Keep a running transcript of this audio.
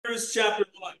Hebrews chapter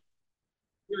 1.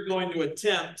 We're going to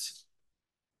attempt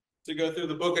to go through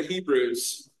the book of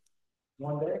Hebrews.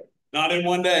 One day? Not in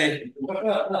one day.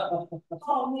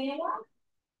 Oh, man.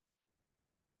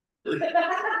 I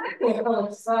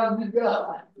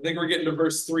think we're getting to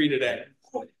verse 3 today.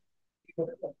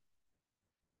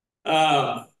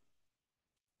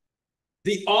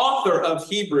 The author of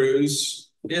Hebrews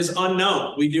is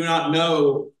unknown. We do not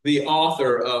know the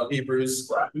author of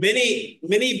Hebrews. Many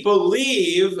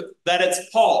believe that it's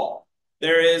Paul.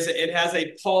 It has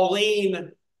a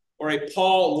Pauline or a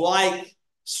Paul-like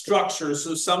structure.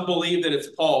 So some believe that it's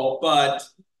Paul, but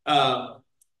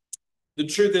the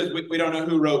truth is we don't know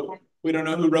who wrote. We don't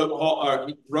know who wrote Paul or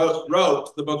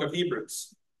wrote the book of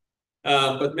Hebrews.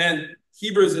 But man,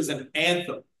 Hebrews is an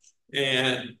anthem,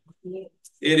 and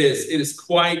it is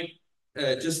quite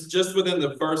just within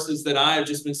the verses that I have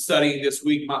just been studying this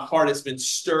week. My heart has been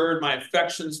stirred. My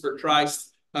affections for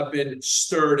Christ have been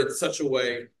stirred in such a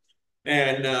way.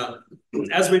 And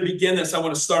as we begin this, I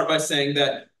want to start by saying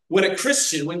that when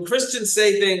Christians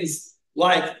say things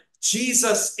like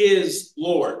Jesus is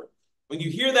Lord, when you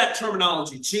hear that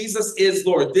terminology, Jesus is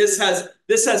Lord, this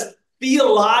has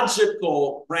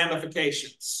theological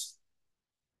ramifications.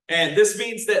 And this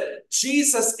means that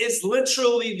Jesus is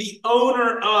literally the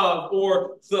owner of,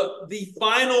 or the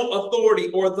final authority,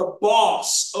 or the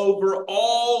boss over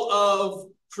all of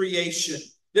creation.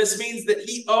 This means that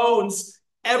he owns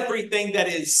everything that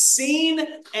is seen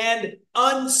and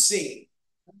unseen.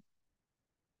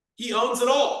 He owns it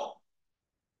all.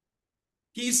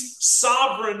 He's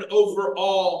sovereign over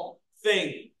all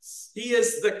things. He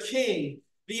is the king.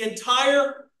 The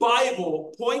entire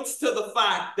Bible points to the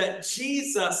fact that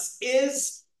Jesus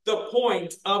is the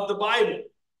point of the Bible.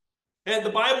 And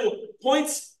the Bible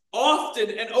points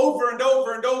often and over and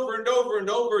over and over and over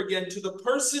and over again to the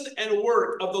person and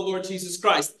work of the Lord Jesus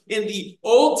Christ. In the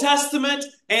Old Testament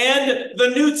and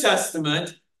the New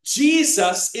Testament,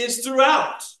 Jesus is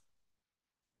throughout.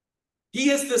 He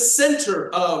is the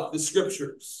center of the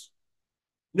scriptures.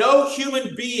 No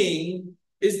human being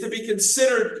is to be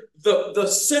considered the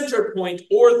center point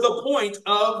or the point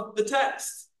of the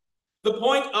text. The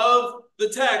point of the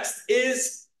text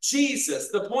is Jesus.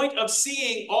 The point of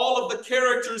seeing all of the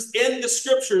characters in the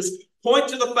scriptures point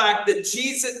to the fact that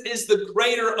Jesus is the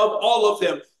greater of all of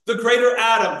them. The greater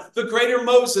Adam, the greater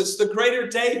Moses, the greater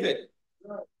David.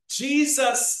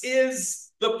 Jesus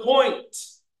is the point.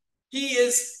 He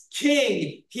is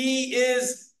King. He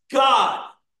is God.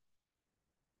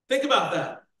 Think about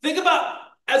that. Think about,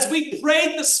 as we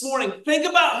prayed this morning, think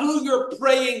about who you're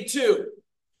praying to.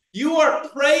 You are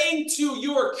praying to,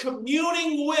 you are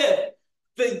communing with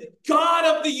the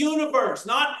God of the universe,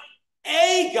 not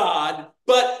a God,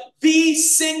 but the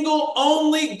single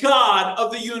only God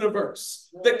of the universe.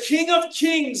 The King of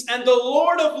Kings and the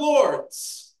Lord of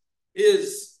Lords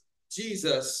is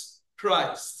Jesus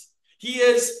Christ. He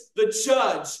is the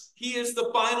judge. He is the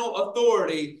final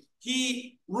authority.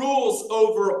 He rules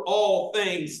over all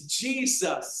things.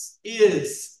 Jesus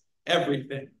is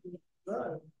everything.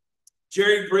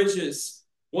 Jerry Bridges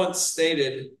once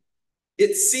stated,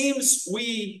 it seems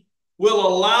we will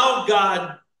allow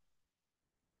God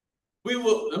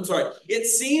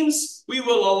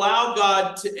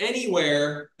to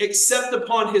anywhere except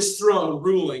upon his throne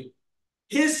ruling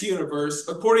his universe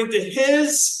according to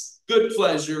his good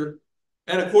pleasure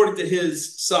and according to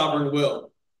his sovereign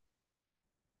will.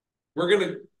 We're going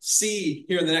to see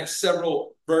here in the next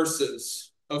several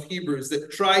verses of Hebrews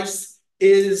that Christ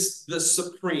is the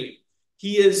supreme.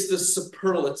 He is the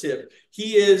superlative.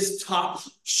 He is top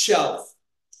shelf.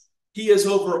 He is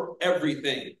over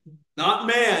everything. Not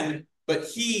man, but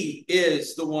he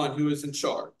is the one who is in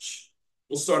charge.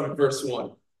 We'll start in verse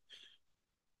 1.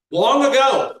 Long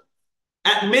ago,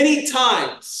 at many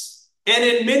times and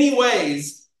in many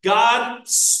ways, God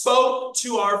spoke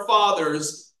to our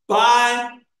fathers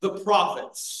by the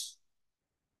prophets.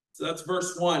 So that's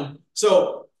verse 1.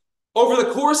 So over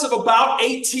the course of about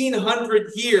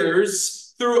 1,800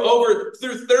 years, through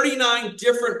 39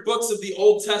 different books of the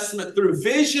Old Testament, through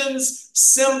visions,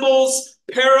 symbols,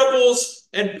 parables,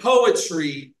 and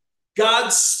poetry, God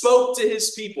spoke to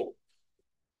his people.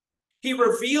 He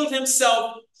revealed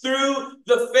himself through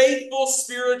the faithful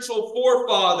spiritual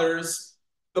forefathers,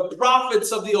 the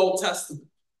prophets of the Old Testament,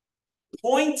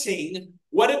 pointing.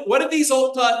 What did these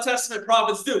Old Testament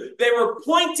prophets do? They were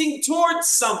pointing towards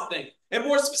something. And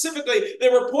more specifically, they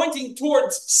were pointing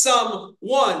towards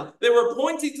someone. They were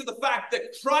pointing to the fact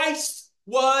that Christ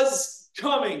was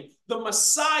coming. The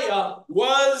Messiah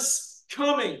was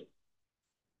coming.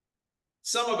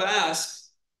 Some have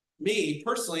asked me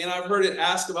personally, and I've heard it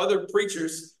asked of other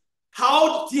preachers,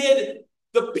 how did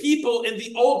the people in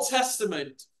the Old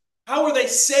Testament, how were they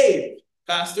saved,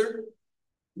 Pastor?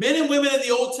 Men and women in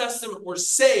the Old Testament were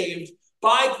saved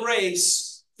by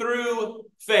grace through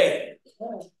faith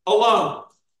alone,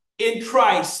 in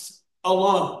Christ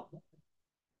alone.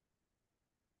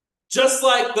 Just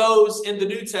like those in the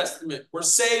New Testament were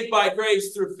saved by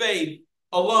grace through faith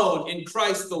alone, in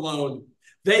Christ alone.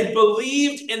 They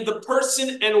believed in the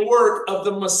person and work of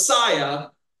the Messiah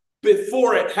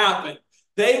before it happened.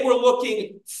 They were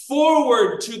looking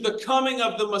forward to the coming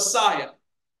of the Messiah.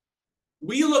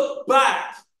 We look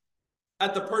back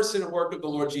at the person and work of the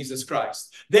Lord Jesus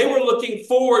Christ. They were looking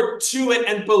forward to it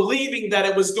and believing that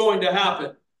it was going to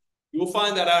happen. You will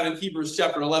find that out in Hebrews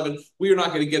chapter 11. We are not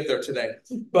going to get there today,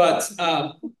 but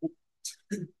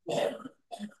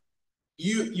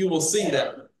you will see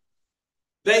that.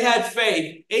 They had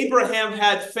faith. Abraham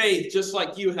had faith just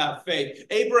like you have faith.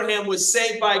 Abraham was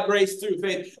saved by grace through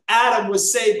faith. Adam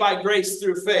was saved by grace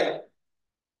through faith.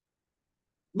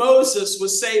 Moses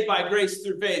was saved by grace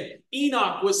through faith.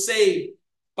 Enoch was saved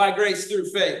by grace through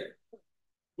faith.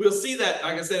 We'll see that,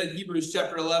 like I said, in Hebrews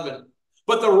chapter 11.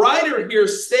 But the writer here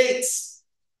states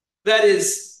that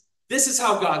this is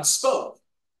how God spoke.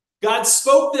 God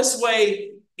spoke this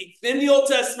way in the Old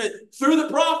Testament through the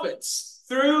prophets,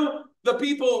 through the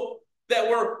people that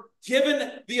were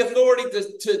given the authority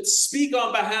to speak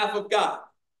on behalf of God.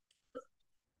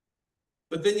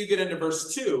 But then you get into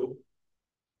verse 2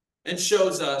 and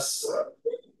shows us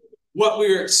what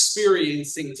we're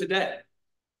experiencing today.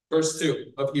 Verse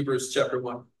 2 of Hebrews chapter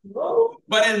 1.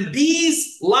 But in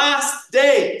these last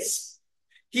days,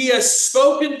 he has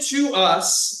spoken to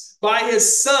us by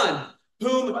his Son,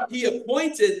 whom he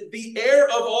appointed the heir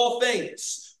of all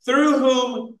things, through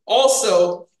whom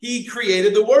also he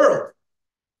created the world.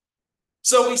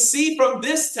 So we see from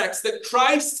this text that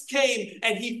Christ came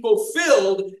and he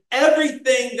fulfilled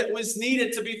everything that was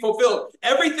needed to be fulfilled.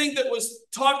 Everything that was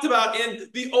talked about in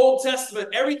the Old Testament,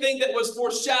 everything that was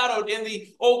foreshadowed in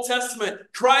the Old Testament,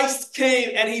 Christ came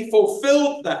and he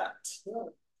fulfilled that.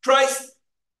 Christ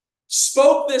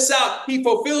spoke this out. He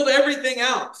fulfilled everything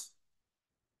out.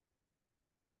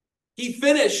 He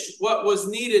finished what was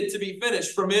needed to be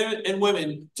finished for men and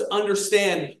women to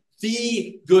understand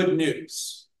the good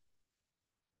news.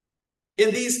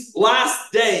 In these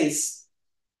last days,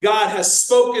 God has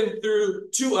spoken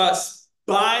to us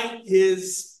by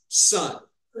his Son.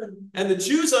 And the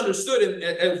Jews understood,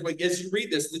 as you read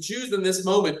this, the Jews in this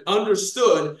moment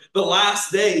understood the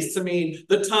last days to mean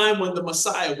the time when the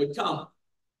Messiah would come.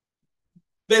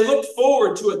 They looked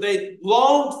forward to it. They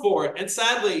longed for it. And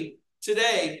sadly,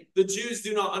 today, the Jews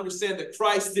do not understand that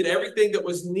Christ did everything that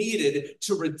was needed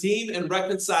to redeem and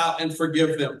reconcile and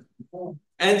forgive them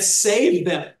and save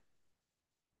them.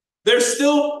 They're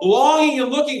still longing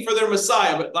and looking for their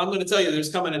Messiah, but I'm going to tell you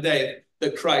there's coming a day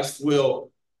that Christ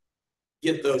will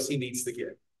get those he needs to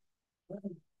get.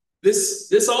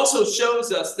 This also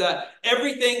shows us that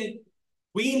everything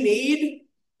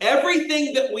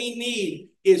that we need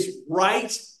is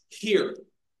right here.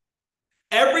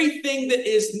 Everything that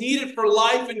is needed for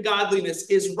life and godliness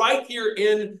is right here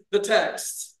in the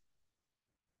text.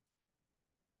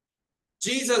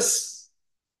 Jesus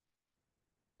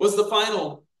was the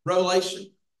final revelation.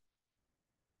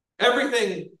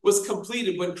 Everything was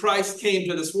completed when Christ came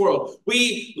to this world.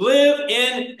 We live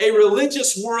in a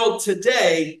religious world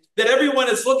today that everyone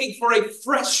is looking for a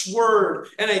fresh word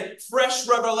and a fresh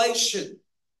revelation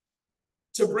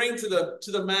to bring to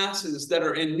the masses that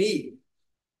are in need.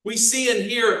 We see and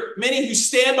hear many who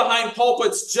stand behind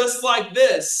pulpits just like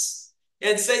this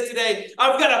and say today,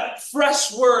 I've got a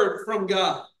fresh word from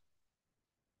God.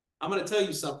 I'm going to tell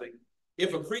you something.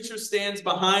 If a preacher stands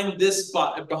behind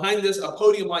a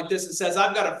podium like this and says,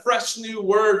 I've got a fresh new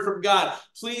word from God,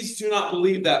 please do not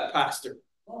believe that, pastor.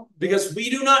 Because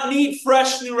we do not need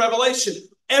fresh new revelation.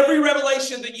 Every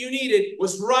revelation that you needed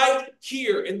was right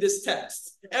here in this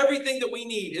text. Everything that we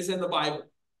need is in the Bible.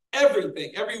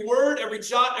 Everything, every word, every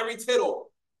jot, every tittle,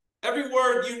 every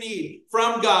word you need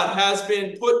from God has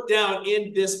been put down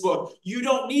in this book. You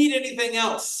don't need anything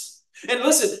else. And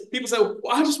listen, people say, well,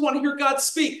 I just want to hear God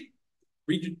speak.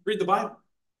 Read the Bible.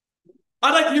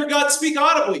 I'd like to hear God speak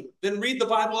audibly. Then read the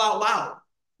Bible out loud.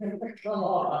 Come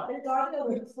on.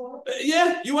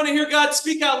 Yeah, you want to hear God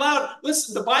speak out loud?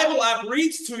 Listen, the Bible app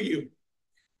reads to you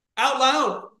out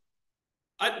loud.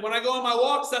 When I go on my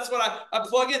walks, that's what I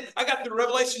plug in. I got through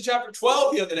Revelation chapter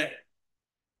 12 the other day.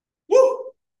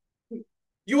 Woo!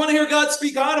 You want to hear God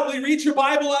speak audibly? Read your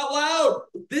Bible out loud.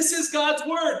 This is God's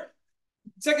word.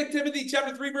 2 Timothy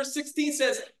chapter 3, verse 16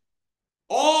 says,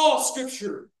 all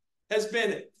scripture has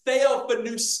been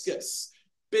theopneustos.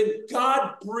 been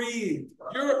God breathed.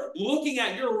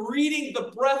 You're reading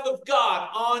the breath of God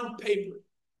on paper.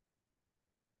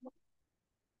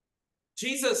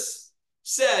 Jesus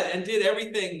said and did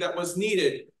everything that was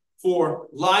needed for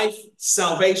life,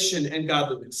 salvation, and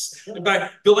godliness. In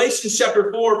fact, Galatians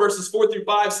chapter 4, verses 4 through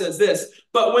 5 says this,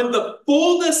 but when the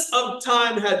fullness of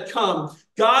time had come,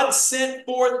 God sent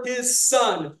forth his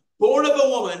Son, born of a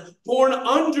woman, born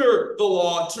under the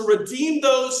law, to redeem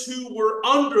those who were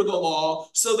under the law,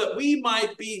 so that we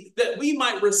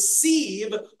might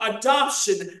receive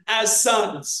adoption as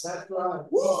sons. That's right.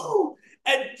 Woo!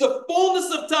 At the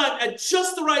fullness of time, at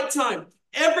just the right time,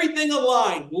 everything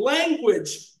aligned,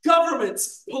 language,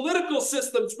 governments, political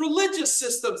systems, religious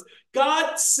systems.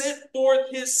 God sent forth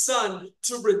his Son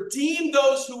to redeem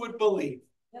those who would believe.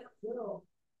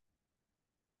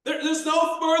 There's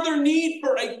no further need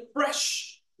for a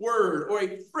fresh word or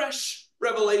a fresh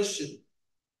revelation.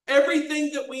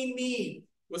 Everything that we need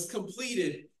was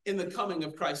completed in the coming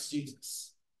of Christ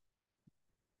Jesus.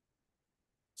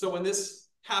 So when this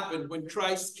happened, when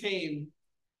Christ came,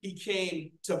 he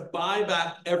came to buy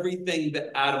back everything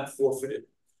that Adam forfeited.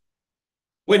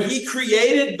 When he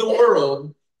created the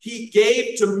world, he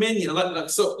gave dominion.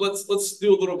 So let's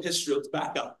do a little history. Let's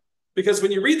back up. Because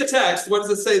when you read the text, what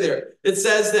does it say there? It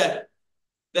says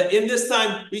that in this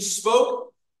time he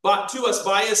spoke to us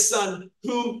by his Son,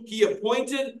 whom he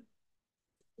appointed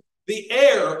the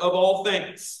heir of all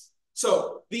things.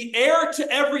 So the heir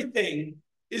to everything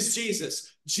is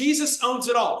Jesus. Jesus owns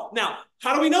it all. Now,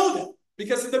 how do we know that?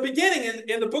 Because in the beginning,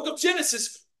 in the book of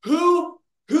Genesis, who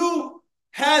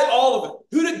had all of it?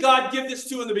 Who did God give this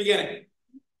to in the beginning?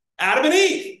 Adam and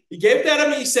Eve. He gave it to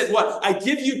Adam and he said, what? I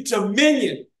give you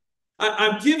dominion.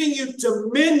 I'm giving you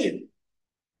dominion.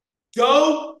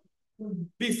 Go,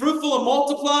 be fruitful and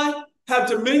multiply, have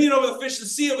dominion over the fish of the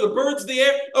sea, over the birds of the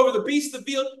air, over the beasts of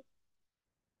the field.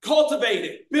 Cultivate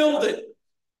it, build it,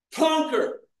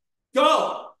 conquer,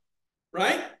 go,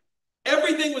 right?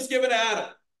 Everything was given to Adam.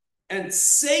 And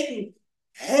Satan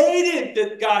hated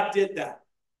that God did that.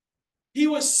 He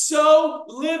was so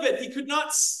livid. He could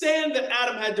not stand that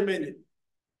Adam had dominion.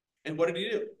 And what did he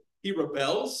do? He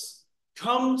rebels,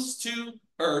 comes to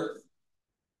earth,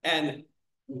 and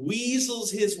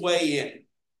weasels his way in.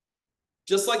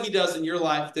 Just like he does in your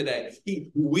life today. He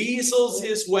weasels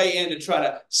his way in to try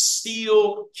to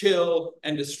steal, kill,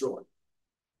 and destroy.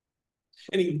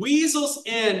 And he weasels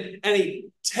in and he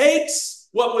takes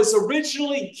what was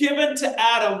originally given to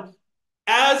Adam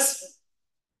as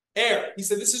heir. He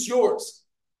said, this is yours.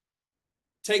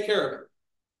 Take care of it.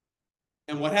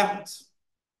 And what happens?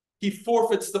 He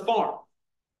forfeits the farm.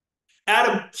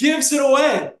 Adam gives it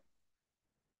away.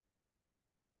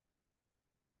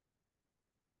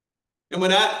 And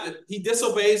when he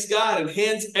disobeys God and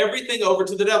hands everything over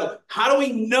to the devil. How do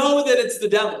we know that it's the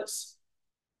devil's?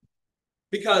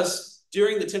 Because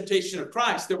during the temptation of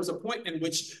Christ, there was a point in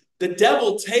which the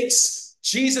devil takes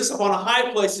Jesus up on a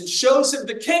high place and shows him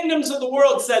the kingdoms of the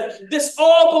world, said, this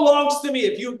all belongs to me.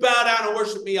 If you bow down and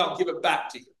worship me, I'll give it back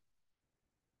to you.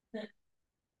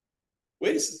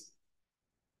 Wait a second.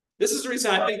 This is the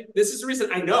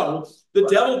reason I know the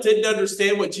devil didn't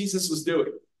understand what Jesus was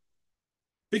doing.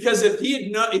 Because if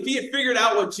he had figured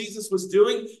out what Jesus was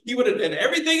doing, he would have done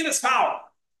everything in his power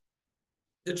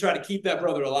to try to keep that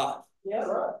brother alive. Yeah,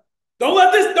 right. Don't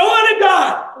let him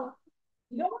die.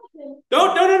 No.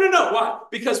 Why?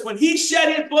 Because when he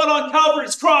shed his blood on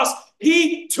Calvary's cross,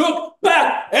 he took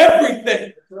back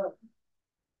everything.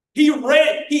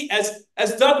 Right.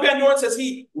 As Doug Van Noort says,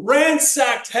 he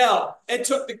ransacked hell and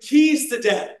took the keys to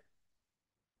death.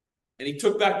 And he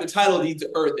took back the title deed to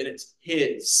earth, and it's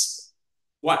his.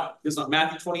 Why? Because on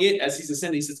Matthew 28, as he's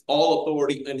ascending, he says, all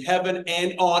authority in heaven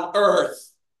and on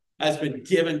earth has been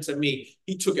given to me.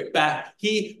 He took it back.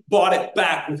 He bought it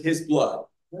back with his blood.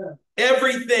 Yeah.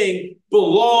 Everything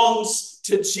belongs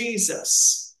to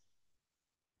Jesus.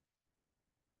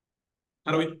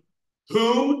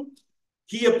 Whom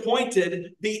he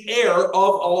appointed the heir of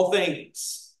all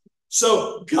things.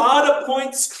 So God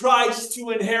appoints Christ to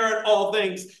inherit all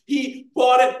things. He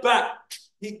bought it back.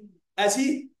 As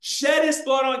he shed his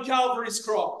blood on Calvary's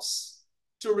cross,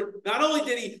 not only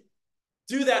did he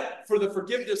do that for the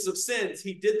forgiveness of sins,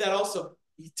 he did that also.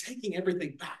 He's taking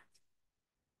everything back.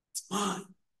 It's mine.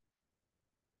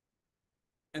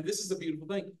 And this is the beautiful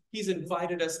thing. He's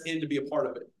invited us in to be a part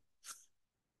of it.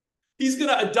 He's going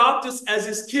to adopt us as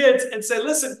his kids and say,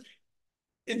 listen,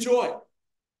 enjoy.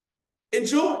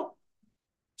 Enjoy.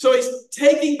 So he's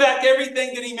taking back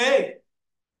everything that he made.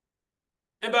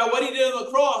 And by what he did on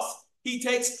the cross, he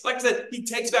takes, like I said, he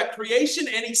takes back creation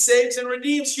and he saves and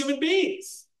redeems human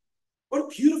beings. What a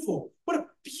beautiful What a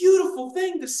beautiful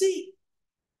thing to see.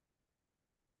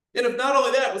 And if not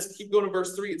only that, let's keep going to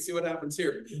verse 3 and see what happens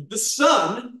here. The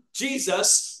Son,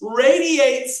 Jesus,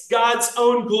 radiates God's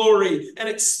own glory and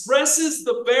expresses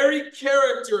the very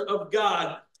character of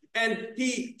God. And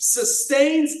he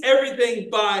sustains everything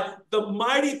by the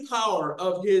mighty power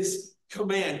of his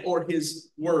command or his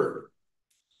word.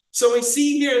 So we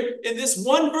see here in this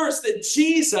one verse that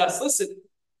Jesus, listen,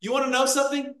 you want to know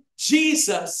something?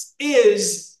 Jesus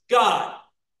is God.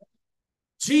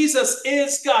 Jesus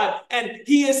is God, and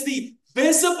he is the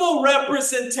visible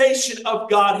representation of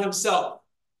God himself.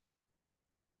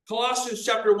 Colossians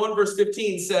chapter 1 verse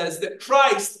 15 says that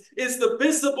Christ is the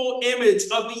visible image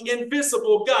of the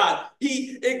invisible God.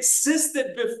 He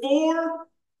existed before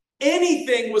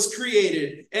anything was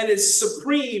created and is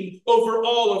supreme over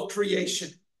all of creation.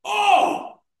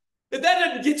 Oh, if that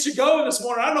doesn't get you going this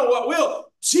morning, I don't know what will.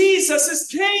 Jesus is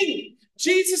king.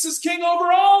 Jesus is king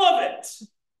over all of it.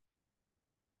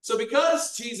 So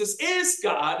because Jesus is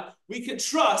God, we can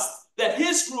trust that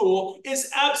his rule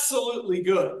is absolutely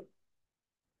good.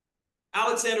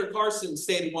 Alexander Carson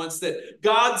stated once that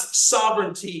God's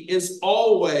sovereignty is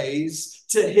always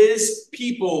to his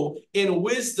people in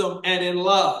wisdom and in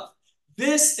love.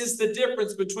 This is the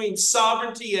difference between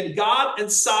sovereignty in God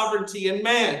and sovereignty in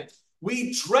man.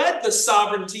 We dread the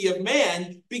sovereignty of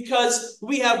man because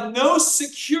we have no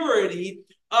security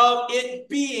of it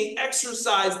being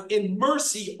exercised in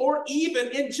mercy or even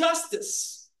in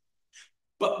justice.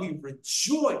 But we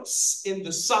rejoice in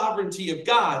the sovereignty of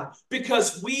God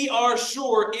because we are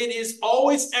sure it is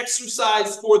always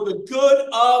exercised for the good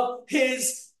of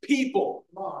his people.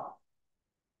 I'm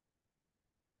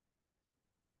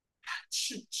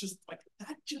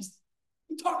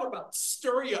talking about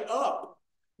stir you up.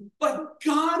 Like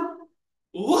God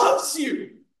loves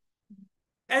you.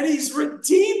 And he's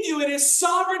redeemed you, and his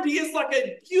sovereignty is like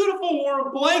a beautiful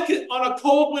warm blanket on a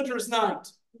cold winter's night.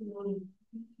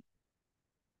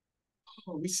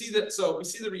 Oh, we see that. So we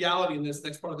see the reality in this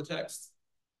next part of the text.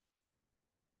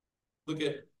 Look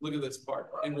at this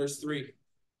part in verse 3.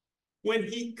 When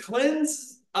he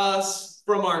cleansed us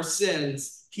from our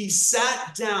sins, he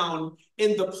sat down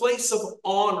in the place of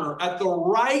honor at the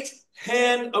right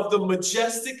hand of the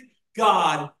majestic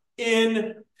God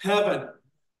in heaven.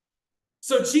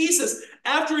 So Jesus,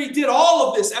 after he did all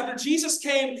of this, after Jesus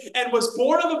came and was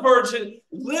born of a virgin,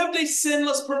 lived a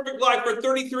sinless, perfect life for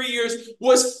 33 years,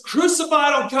 was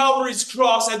crucified on Calvary's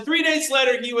cross, and 3 days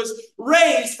later he was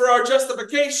raised for our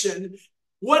justification.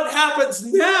 What happens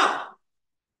now?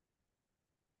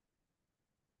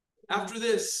 After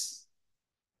this,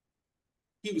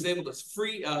 he was able to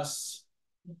free us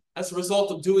as a result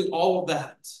of doing all of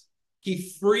that. He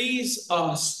frees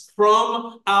us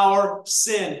from our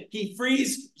sin. He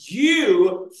frees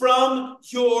you from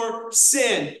your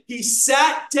sin. He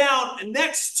sat down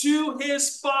next to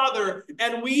his Father,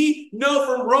 and we know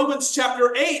from Romans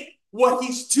chapter 8 what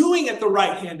he's doing at the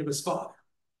right hand of his Father.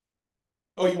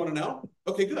 Oh, you want to know?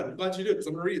 Okay, good. I'm glad you do, because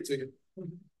I'm going to read it to you.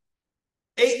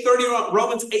 8:31,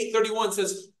 Romans 8:31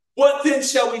 says, "What then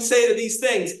shall we say to these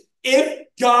things? If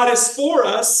God is for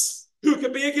us, who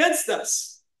can be against us?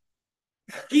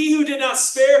 He who did not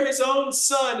spare his own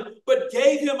son, but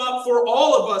gave him up for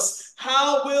all of us,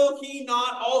 how will he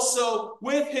not also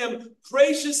with him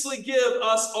graciously give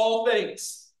us all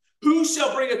things? Who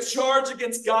shall bring a charge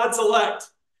against God's elect?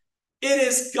 It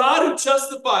is God who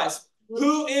justifies.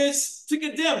 Who is to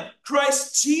condemn?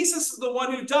 Christ Jesus is the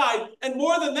one who died. And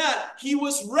more than that, he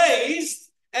was raised,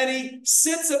 and he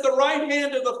sits at the right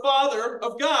hand of the Father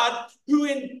of God, who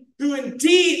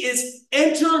indeed is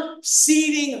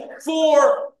interceding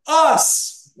for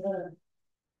us."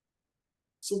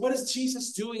 So what is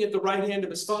Jesus doing at the right hand of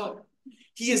his Father?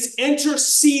 He is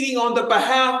interceding on the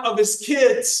behalf of his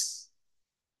kids.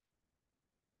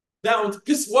 Now,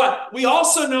 guess what? We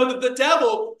also know that the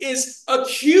devil is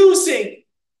accusing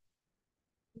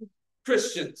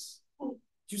Christians. Do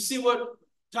you see what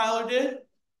Tyler did?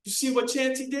 You see what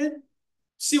Chancey did?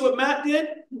 See what Matt did?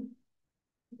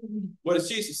 What does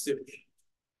Jesus do?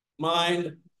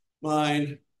 Mine,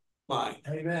 mine, mine.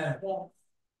 Amen.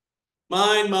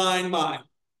 Mine, mine, mine.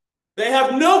 They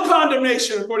have no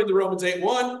condemnation according to Romans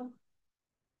 8:1.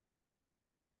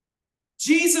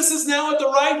 Jesus is now at the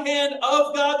right hand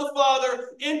of God the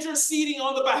Father, interceding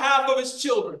on the behalf of his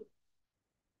children.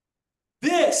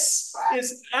 This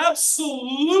is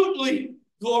absolutely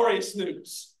glorious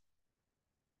news.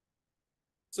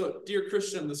 So, dear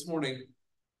Christian, this morning,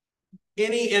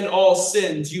 any and all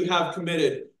sins you have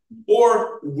committed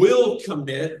or will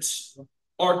commit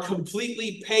are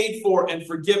completely paid for and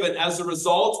forgiven as a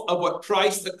result of what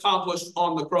Christ accomplished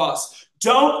on the cross.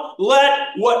 Don't let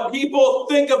what people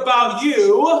think about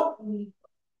you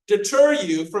deter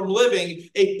you from living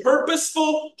a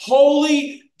purposeful,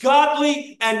 holy,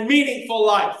 godly, and meaningful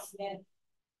life.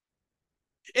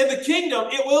 In the kingdom,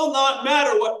 it will not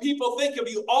matter what people think of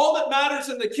you. All that matters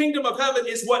in the kingdom of heaven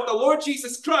is what the Lord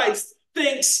Jesus Christ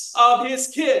thinks of his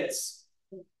kids.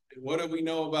 And what do we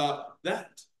know about that?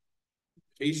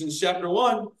 Ephesians chapter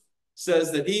 1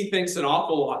 says that he thinks an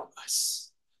awful lot of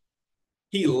us.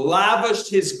 He lavished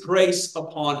his grace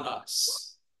upon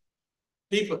us.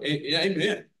 People,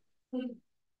 amen.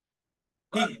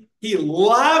 He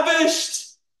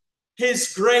lavished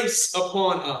his grace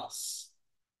upon us.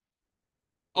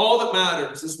 All that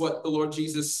matters is what the Lord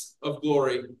Jesus of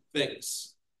glory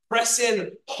thinks. Press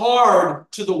in hard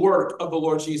to the work of the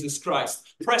Lord Jesus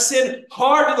Christ. Press in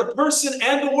hard to the person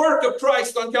and the work of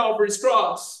Christ on Calvary's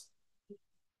cross.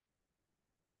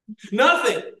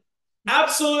 Nothing,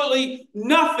 absolutely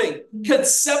nothing can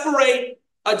separate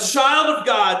a child of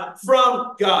God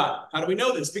from God. How do we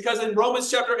know this? Because in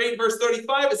Romans chapter 8, verse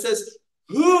 35, it says,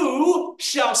 who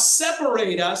shall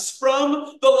separate us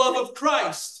from the love of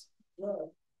Christ?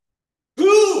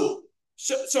 Who?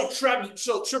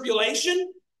 Shall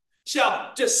tribulation?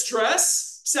 Shall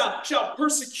distress? Shall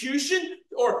persecution?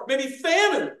 Or maybe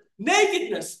famine,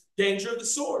 nakedness, danger of the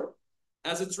sword?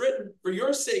 As it's written, for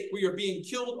your sake we are being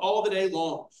killed all the day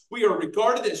long. We are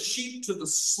regarded as sheep to the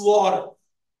slaughter.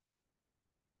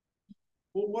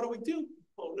 Well, what do we do?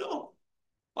 Oh no.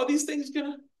 Are these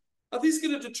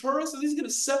gonna deter us? Are these gonna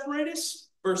separate us?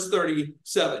 Verse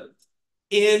 37.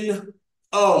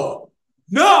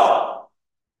 No!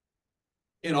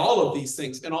 In all of these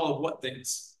things, in all of what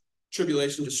things?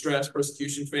 Tribulation, distress,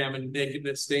 persecution, famine,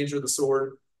 nakedness, danger of the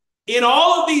sword. In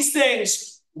all of these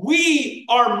things, we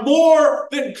are more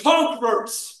than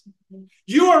conquerors.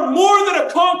 You are more than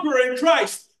a conqueror in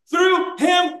Christ through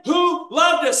him who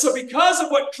loved us. So because of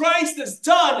what Christ has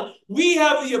done, we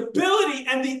have the ability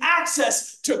and the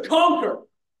access to conquer.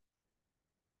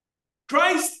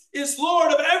 Christ is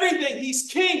Lord of everything. He's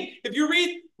King. If you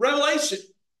read Revelation,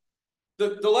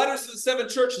 the letters to the seven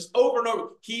churches over and over,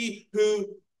 he who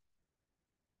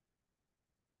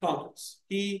conquers,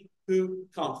 he who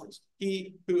conquers,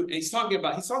 he who, and he's talking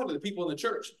to the people in the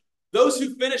church. Those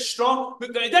who finish strong,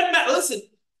 it doesn't matter. Listen,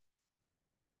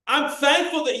 I'm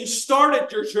thankful that you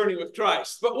started your journey with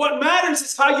Christ, but what matters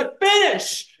is how you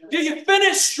finish. Do you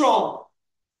finish strong?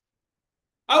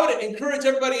 I would encourage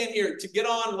everybody in here to get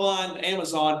online to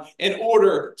Amazon and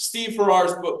order Steve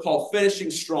Farrar's book called Finishing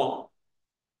Strong.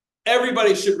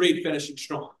 Everybody should read Finishing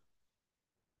Strong.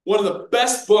 One of the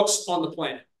best books on the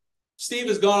planet. Steve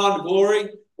has gone on to glory.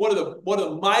 One of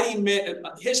the mighty men.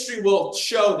 History will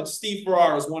show that Steve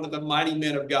Farrar is one of the mighty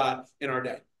men of God in our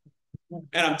day. And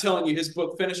I'm telling you, his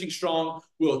book, Finishing Strong,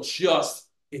 will just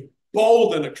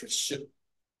embolden a Christian.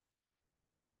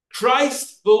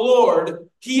 Christ the Lord,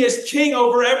 he is king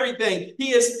over everything.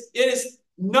 It is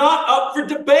not up for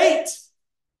debate.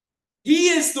 He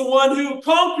is the one who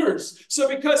conquers. So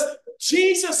because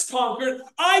Jesus conquered,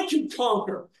 I can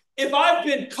conquer. If I've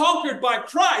been conquered by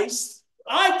Christ,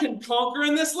 I can conquer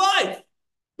in this life.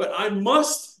 But I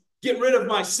must get rid of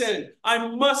my sin. I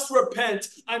must repent.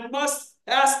 I must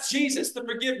ask Jesus to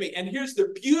forgive me. And here's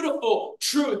the beautiful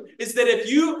truth, is that if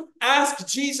you ask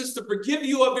Jesus to forgive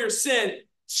you of your sin,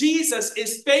 Jesus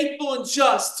is faithful and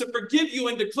just to forgive you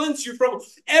and to cleanse you from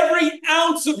every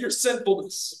ounce of your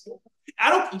sinfulness. I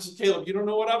don't think so, Caleb, you don't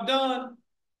know what I've done.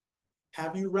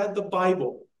 Have you read the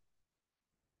Bible?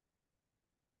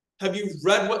 Have you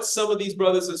read what some of these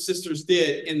brothers and sisters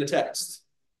did in the text?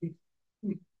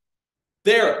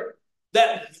 If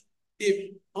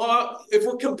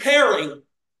we're comparing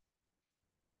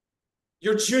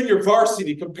your junior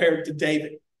varsity compared to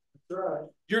David,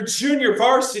 your junior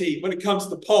varsity when it comes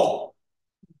to Paul,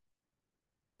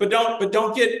 but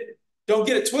don't get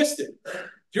it twisted.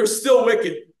 You're still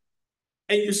wicked,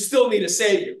 and you still need a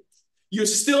savior. You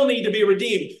still need to be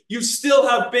redeemed. You still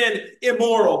have been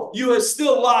immoral. You have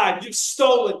still lied. You've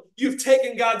stolen. You've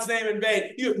taken God's name in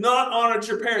vain. You have not honored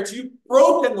your parents. You've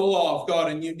broken the law of God,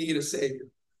 and you need a savior.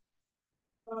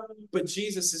 But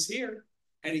Jesus is here,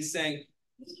 and he's saying,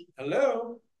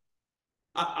 hello,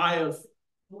 I have,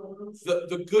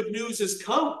 the good news has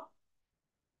come.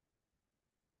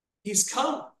 He's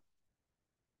come.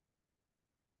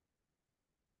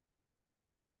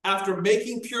 After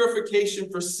making purification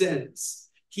for sins,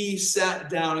 he sat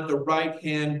down at the right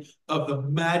hand of the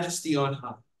Majesty on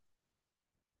high.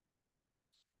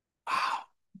 Wow.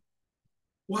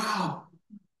 Wow.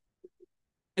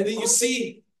 And then you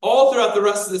see all throughout the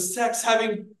rest of this text,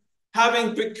 having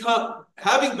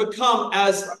become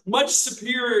as much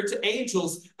superior to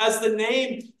angels as the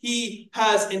name he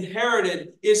has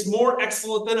inherited is more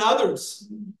excellent than others.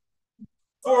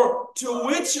 For to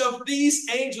which of these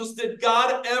angels did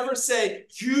God ever say,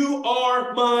 "You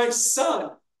are my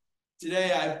son?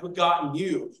 Today I have begotten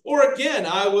you." Or again,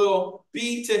 "I will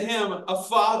be to him a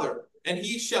father, and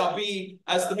he shall be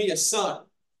as to me a son."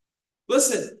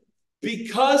 Listen,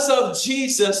 because of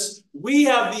Jesus, we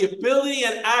have the ability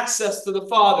and access to the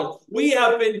Father. We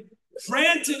have been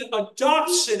granted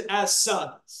adoption as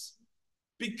sons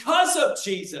because of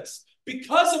Jesus,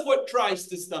 because of what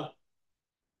Christ has done.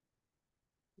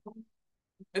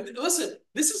 And listen,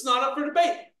 this is not up for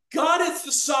debate. God is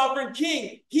the sovereign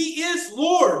king. He is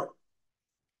Lord.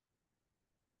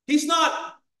 He's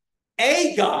not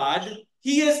a God.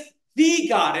 He is the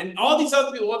God. And all these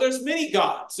other people, well, there's many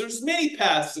gods. There's many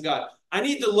paths to God. I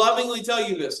need to lovingly tell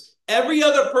you this. Every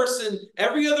other person,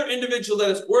 every other individual that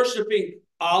is worshiping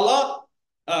Allah,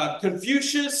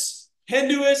 Confucius,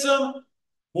 Hinduism,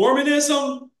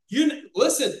 Mormonism,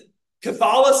 listen,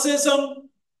 Catholicism,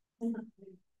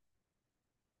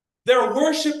 they're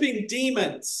worshiping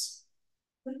demons.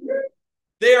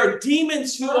 They are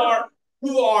demons who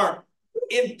are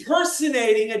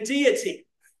impersonating a deity.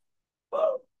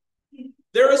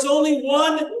 There is only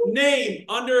one name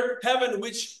under heaven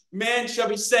which man shall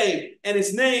be saved, and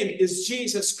his name is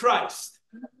Jesus Christ.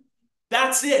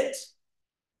 That's it.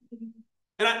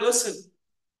 And listen,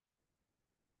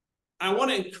 I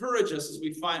want to encourage us as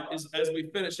we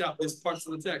finish out these parts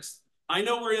of the text. I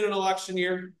know we're in an election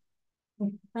year.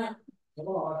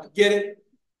 Get it?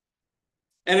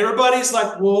 And everybody's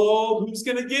like, whoa, who's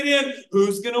going to get in?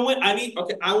 Who's going to win?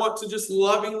 I want to just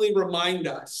lovingly remind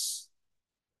us.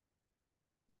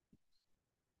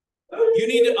 You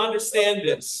need to understand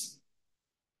this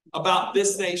about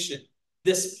this nation.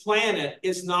 This planet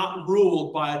is not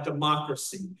ruled by a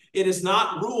democracy. It is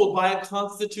not ruled by a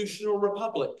constitutional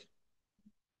republic.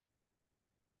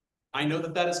 I know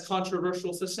that is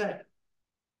controversial to say.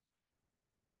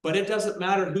 But it doesn't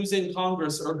matter who's in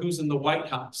Congress or who's in the White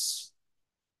House.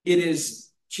 It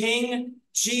is King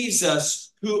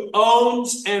Jesus who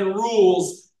owns and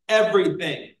rules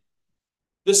everything.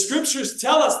 The scriptures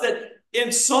tell us that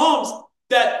in Psalms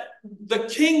that the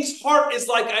king's heart is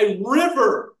like a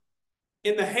river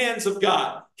in the hands of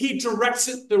God. He directs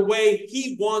it the way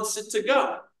he wants it to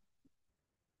go.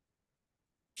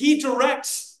 He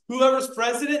directs whoever's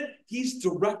president, he's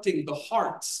directing the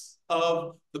hearts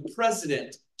of the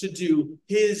president to do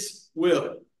his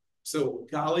will. So,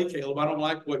 golly, Caleb, I don't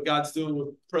like what God's doing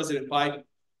with President Biden.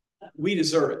 We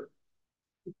deserve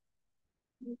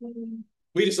it.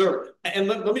 We deserve it. And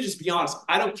let me just be honest.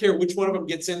 I don't care which one of them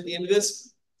gets in at the end of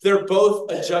this. They're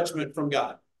both a judgment from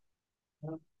God.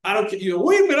 I don't care.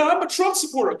 Wait a minute, I'm a Trump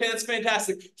supporter. Okay, that's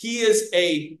fantastic. He is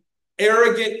a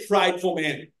arrogant, prideful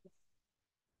man.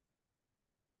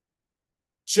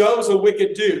 Joe's a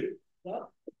wicked dude.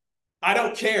 I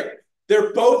don't care.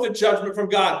 They're both a judgment from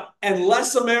God.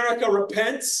 Unless America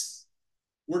repents,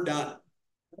 we're done.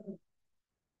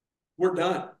 We're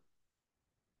done.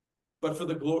 But for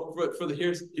the glory,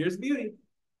 here's the beauty.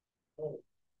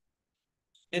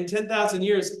 In 10,000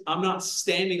 years, I'm not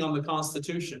standing on the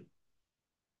Constitution.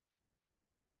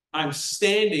 I'm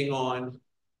standing on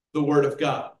the Word of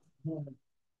God.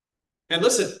 And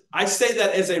listen, I say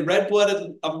that as a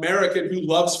red-blooded American who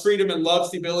loves freedom and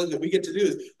loves the ability that we get to do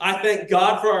this. I thank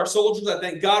God for our soldiers. I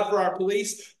thank God for our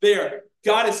police.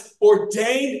 God has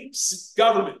ordained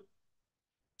government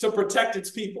to protect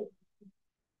its people.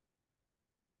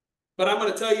 But I'm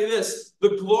going to tell you this.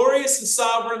 The glorious and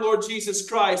sovereign Lord Jesus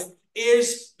Christ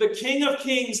is the King of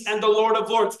Kings and the Lord of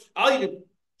Lords.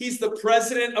 He's the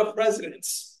President of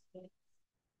Presidents.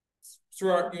 You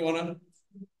want to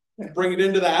bring it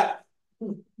into that?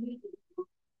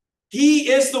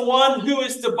 He is the one who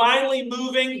is divinely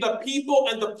moving the people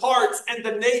and the parts and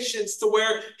the nations to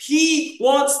where he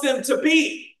wants them to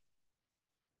be.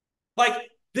 Like,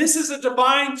 this is a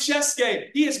divine chess game.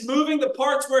 He is moving the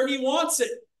parts where he wants it.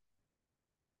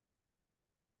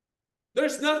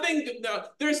 There's the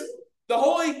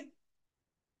Holy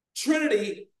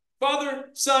Trinity, Father,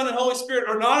 Son, and Holy Spirit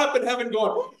are not up in heaven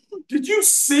going, did you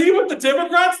see what the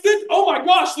Democrats did? Oh my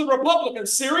gosh, the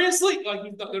Republicans, seriously?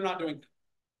 Like, they're not doing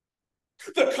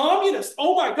that. The communists,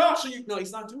 oh my gosh, no,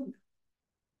 he's not doing that.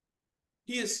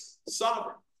 He is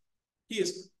sovereign.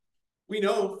 We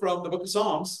know from the book of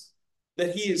Psalms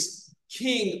that he is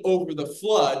king over the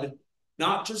flood,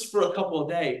 not just for a couple of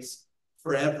days,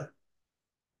 forever.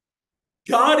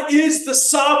 God is the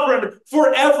sovereign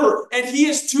forever, and he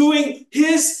is doing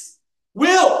his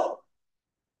will.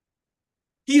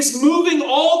 He's moving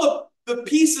all the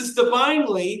pieces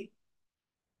divinely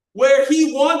where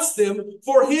he wants them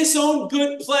for his own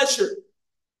good pleasure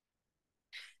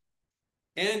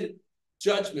and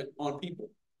judgment on people.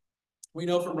 We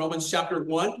know from Romans chapter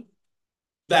 1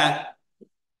 that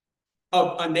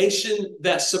a nation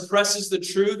that suppresses the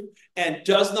truth and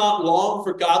does not long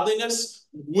for godliness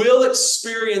will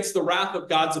experience the wrath of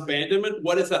God's abandonment.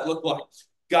 What does that look like?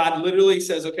 God literally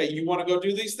says, okay, you want to go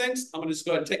do these things? I'm going to just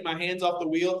go ahead and take my hands off the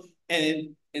wheel.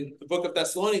 And in the book of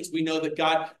Thessalonians, we know that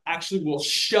God actually will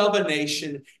shove a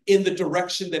nation in the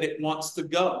direction that it wants to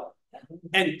go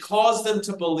and cause them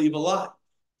to believe a lie.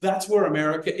 That's where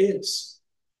America is.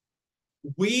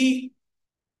 We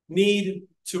need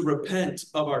to repent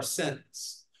of our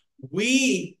sins.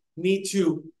 We need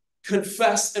to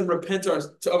confess and repent of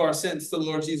our sins to the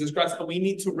Lord Jesus Christ. And we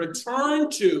need to return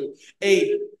to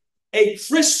a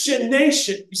Christian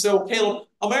nation. You say, well, Caleb,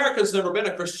 America's never been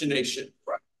a Christian nation.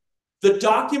 Right. The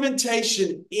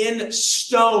documentation in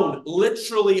stone,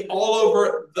 literally all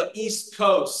over the East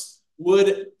Coast,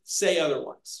 would say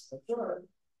otherwise. That's right.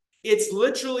 It's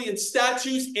literally in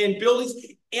statues and buildings,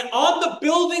 and on the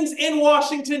buildings in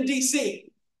Washington, D.C.,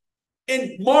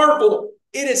 in marble.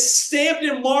 It is stamped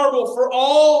in marble for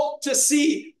all to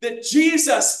see that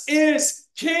Jesus is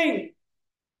King.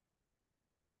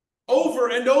 Over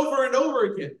and over and over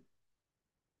again.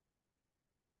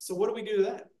 So what do we do to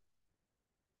that?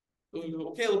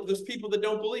 Okay, look, there's people that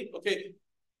don't believe. Okay,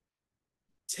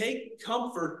 take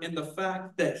comfort in the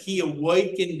fact that he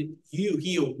awakened you.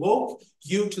 He awoke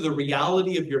you to the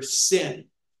reality of your sin.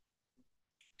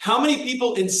 How many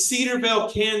people in Cedarville,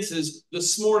 Kansas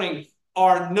this morning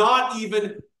are not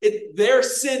even, their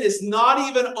sin is not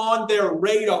even on their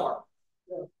radar?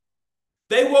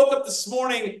 They woke up this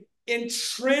morning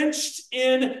entrenched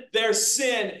in their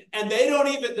sin, and they're not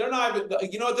even,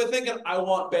 you know what they're thinking? I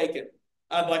want bacon.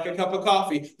 I'd like a cup of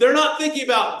coffee. They're not thinking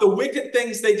about the wicked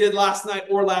things they did last night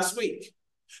or last week.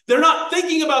 They're not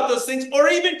thinking about those things or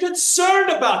even concerned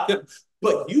about them.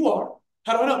 But you are.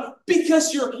 How do I know?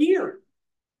 Because you're here.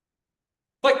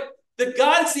 Like, the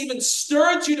God that's even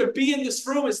stirred you to be in this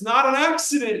room is not an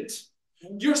accident.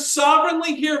 You're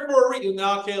sovereignly here for a reason.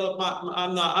 Now, Caleb,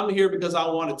 I'm not. I'm here because I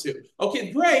wanted to.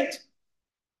 Okay, great.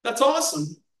 That's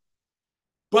awesome.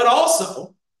 But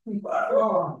also,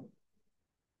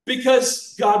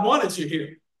 because God wanted you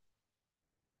here.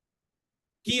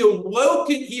 He awoke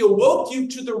you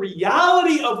to the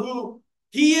reality of who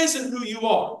he is and who you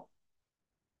are.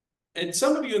 And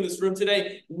some of you in this room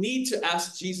today need to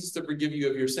ask Jesus to forgive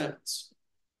you of your sins.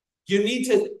 You need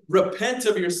to repent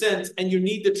of your sins, and you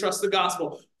need to trust the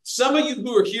gospel. Some of you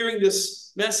who are hearing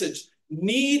this message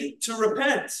need to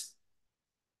repent.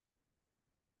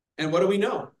 And what do we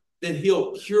know? That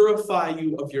he'll purify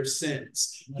you of your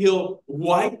sins. He'll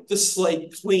wipe the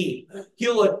slate clean.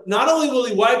 Not only will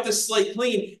he wipe the slate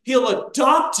clean, he'll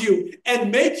adopt you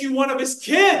and make you one of his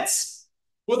kids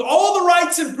with all the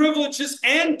rights and privileges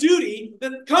and duty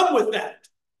that come with that.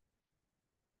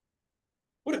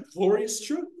 What a glorious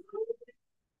truth.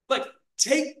 Like,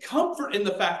 take comfort in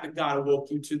the fact that God awoke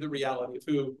you to the reality of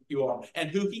who you are and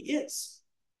who he is.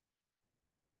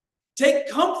 Take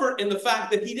comfort in the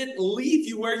fact that he didn't leave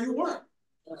you where you were.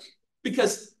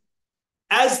 Because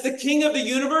as the king of the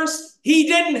universe, he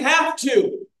didn't have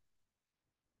to.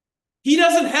 He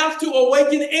doesn't have to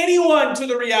awaken anyone to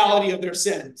the reality of their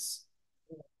sins.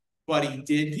 But he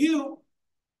did you.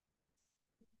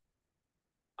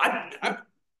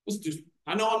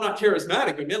 I know I'm not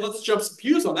charismatic, but man, let's jump some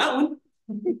pews on that one.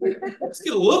 Let's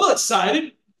get a little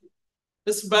excited.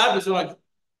 This Baptist are like,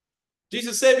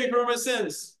 Jesus saved me from my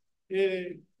sins.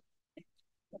 Yay.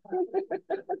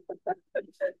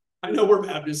 I know we're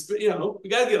Baptists, but we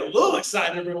got to get a little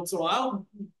excited every once in a while.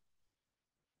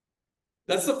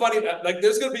 That's the funny, like,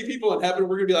 there's going to be people in heaven,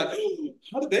 we're going to be like, oh,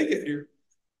 how did they get here?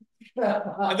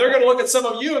 And they're going to look at some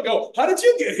of you and go, how did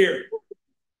you get here?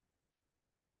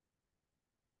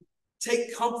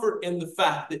 Take comfort in the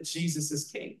fact that Jesus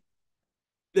is king,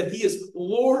 that he is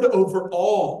Lord over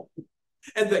all,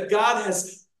 and that God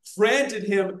has granted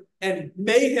him and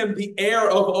made him the heir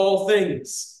of all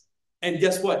things. And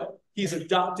guess what? He's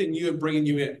adopting you and bringing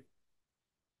you in.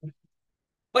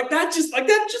 Like that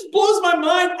just blows my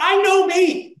mind. I know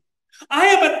me. I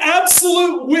am an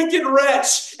absolute wicked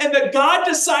wretch. And that God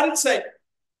decided to say,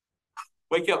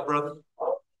 wake up, brother.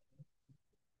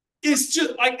 It's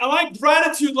just like my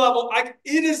gratitude level,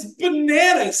 it is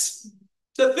bananas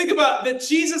to think about that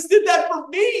Jesus did that for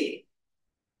me.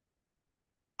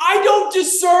 I don't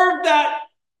deserve that.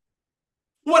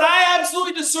 What I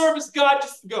absolutely deserve is God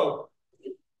just to go,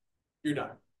 you're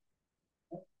done.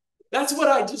 That's what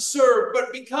I deserve.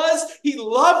 But because he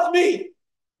loved me,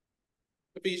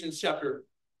 Ephesians chapter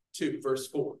 2, verse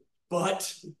 4.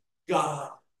 But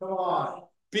God, Come on.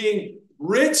 being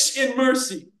rich in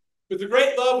mercy, with the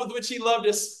great love with which he loved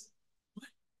us,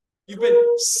 you've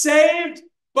been saved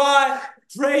by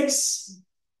grace.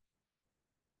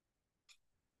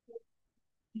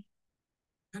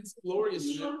 That's glorious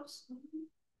news.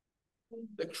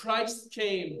 That Christ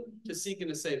came to seek and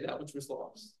to save that which was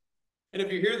lost. And if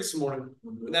you're here this morning,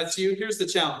 and that's you, here's the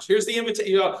challenge. Here's the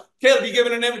invitation. Caleb, you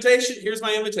given an invitation? Here's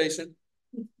my invitation.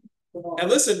 And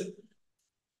listen,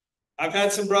 I've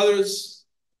had some brothers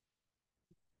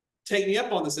take me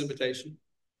up on this invitation.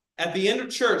 At the end of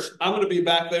church, I'm going to be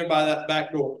back there by that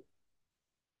back door.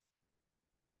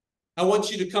 I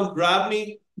want you to come grab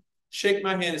me, shake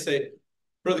my hand, and say,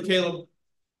 Brother Caleb,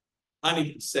 I need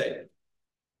to be saved.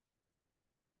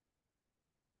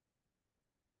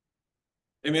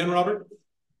 Amen, Robert?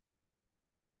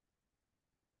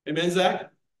 Amen,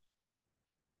 Zach?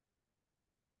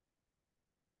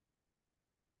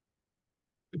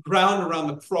 The ground around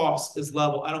the cross is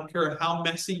level. I don't care how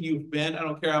messy you've been. I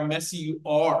don't care how messy you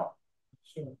are.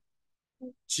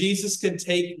 Jesus can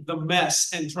take the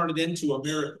mess and turn it into a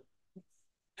miracle.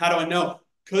 How do I know?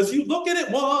 Because you look at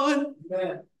it one.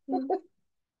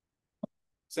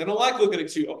 So I don't like looking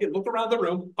at you. Okay, look around the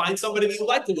room. Find somebody that you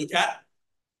like to look at.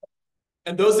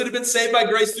 And those that have been saved by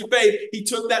grace through faith, he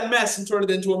took that mess and turned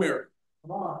it into a miracle.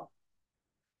 Come on.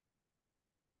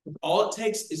 All it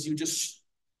takes is you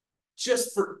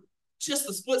for just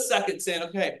a split second saying,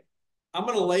 okay, I'm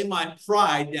going to lay my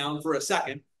pride down for a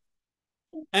second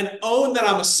and own that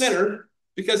I'm a sinner,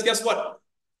 because guess what?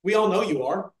 We all know you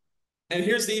are. And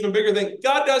here's the even bigger thing.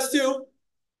 God does too.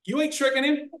 You ain't tricking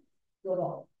him.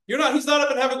 You're not, he's not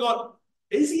up in heaven going,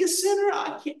 is he a sinner?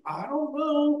 I don't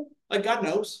know. Like, God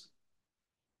knows.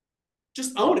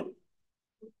 Just own it.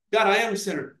 God, I am a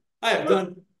sinner. I have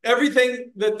done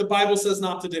everything that the Bible says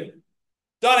not to do.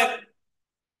 Done it.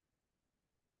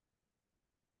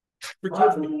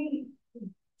 Forgive me.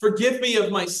 Forgive me of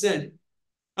my sin.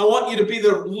 I want you to be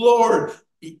the Lord.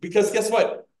 Because guess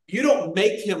what? You don't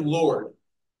make him Lord.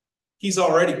 He's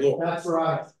already Lord. That's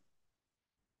right.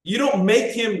 You don't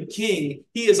make him king.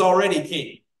 He is already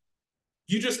king.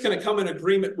 You're just going to come in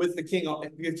agreement with the king.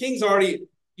 The king's already,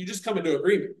 you just come into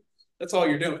agreement. That's all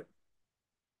you're doing.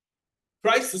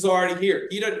 Christ is already here.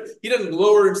 He doesn't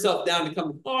lower himself down to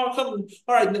come. Oh, come.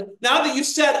 All right. Now that you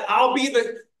said, I'll be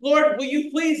the Lord, will you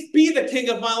please be the king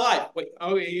of my life? Wait,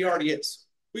 oh, he already is.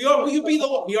 Will you be the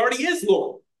Lord? He already is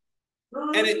Lord.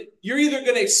 And you're either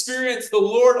going to experience the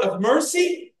Lord of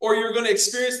mercy or you're going to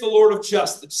experience the Lord of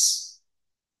justice.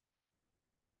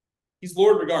 He's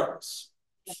Lord regardless.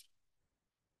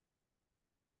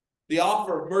 The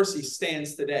offer of mercy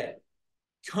stands today.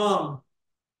 Come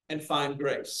and find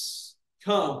grace.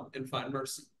 Come and find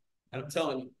mercy. And I'm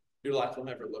telling you, your life will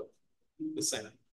never look the same.